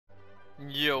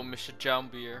Yo, Mr.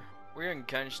 Jambier. We're in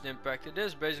Genshin Impact. It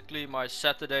is basically my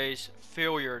Saturday's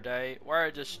failure day, where I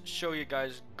just show you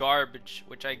guys garbage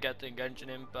which I get in Genshin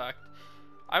Impact.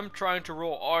 I'm trying to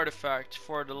roll artifacts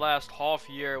for the last half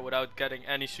year without getting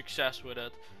any success with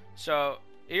it. So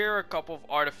here are a couple of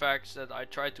artifacts that I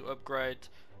tried to upgrade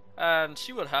and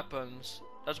see what happens.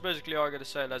 That's basically all I gotta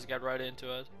say. Let's get right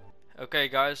into it. Okay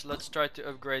guys, let's try to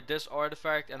upgrade this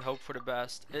artifact and hope for the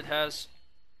best. It has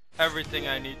everything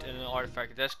I need in an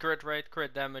artifact. It has crit rate,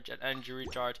 crit damage, and energy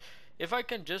recharge. If I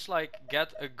can just like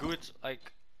get a good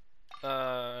like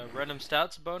random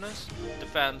stats bonus,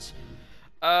 defense.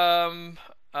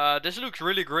 This looks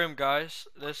really grim, guys.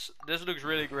 This looks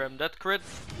really grim. That crit,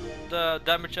 the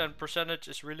damage and percentage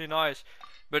is really nice,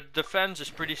 but defense is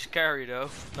pretty scary though.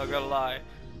 Not gonna lie.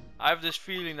 I have this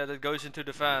feeling that it goes into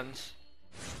defense.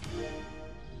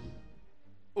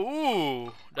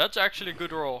 Ooh, that's actually a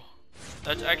good roll.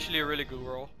 That's actually a really good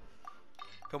roll.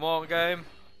 Come on, game.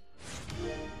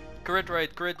 Crit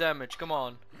rate, crit damage, come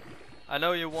on. I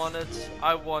know you want it,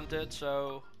 I want it,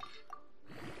 so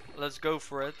let's go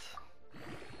for it.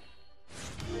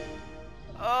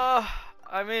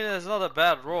 I mean, it's not a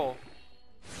bad roll.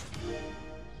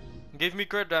 Give me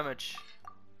crit damage.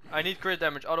 I need crit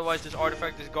damage, otherwise this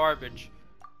artifact is garbage.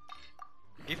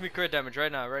 Give me crit damage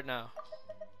right now, right now.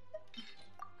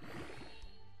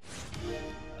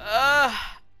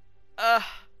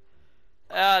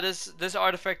 This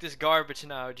artifact is garbage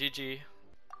now. GG.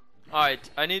 Alright,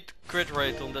 I need crit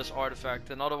rate on this artifact,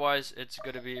 and otherwise it's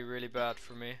gonna be really bad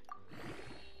for me.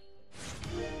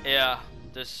 Yeah,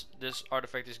 this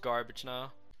artifact is garbage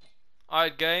now.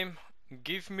 Alright, game,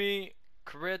 give me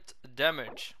crit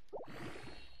damage.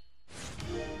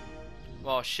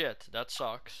 Well, shit, that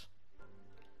sucks.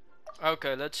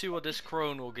 Okay, let's see what this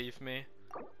crone will give me.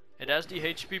 It has the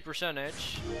HP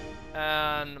percentage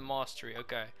and mastery.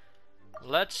 Okay,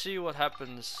 let's see what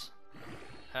happens.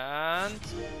 And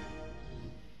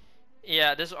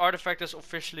yeah, this artifact has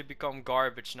officially become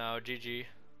garbage now. GG.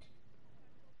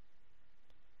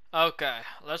 Okay,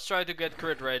 let's try to get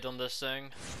crit rate on this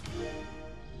thing.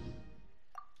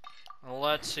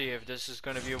 Let's see if this is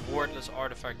gonna be a worthless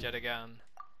artifact yet again.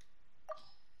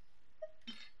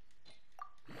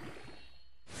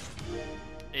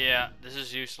 Yeah, this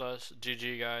is useless.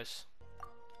 GG, guys.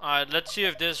 Alright, let's see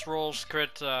if this rolls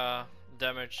crit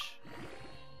damage.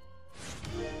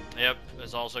 Yep,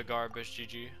 it's also garbage.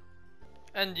 GG.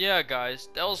 And yeah, guys,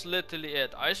 that was literally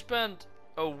it. I spent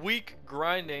a week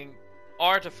grinding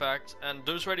artifacts, and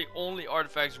those were the only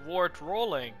artifacts worth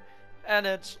rolling. And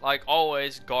it's like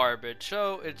always garbage.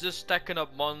 So it's just stacking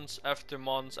up months after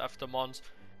months after months.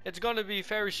 It's gonna be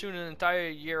very soon an entire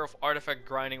year of artifact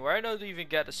grinding where I don't even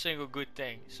get a single good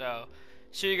thing. So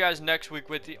see you guys next week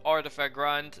with the artifact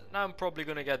grind. And I'm probably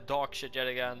gonna get dog shit yet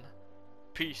again.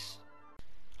 Peace.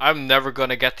 I'm never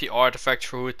gonna get the artifact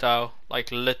for Hu Tao.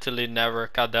 Like literally never.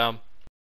 Goddamn.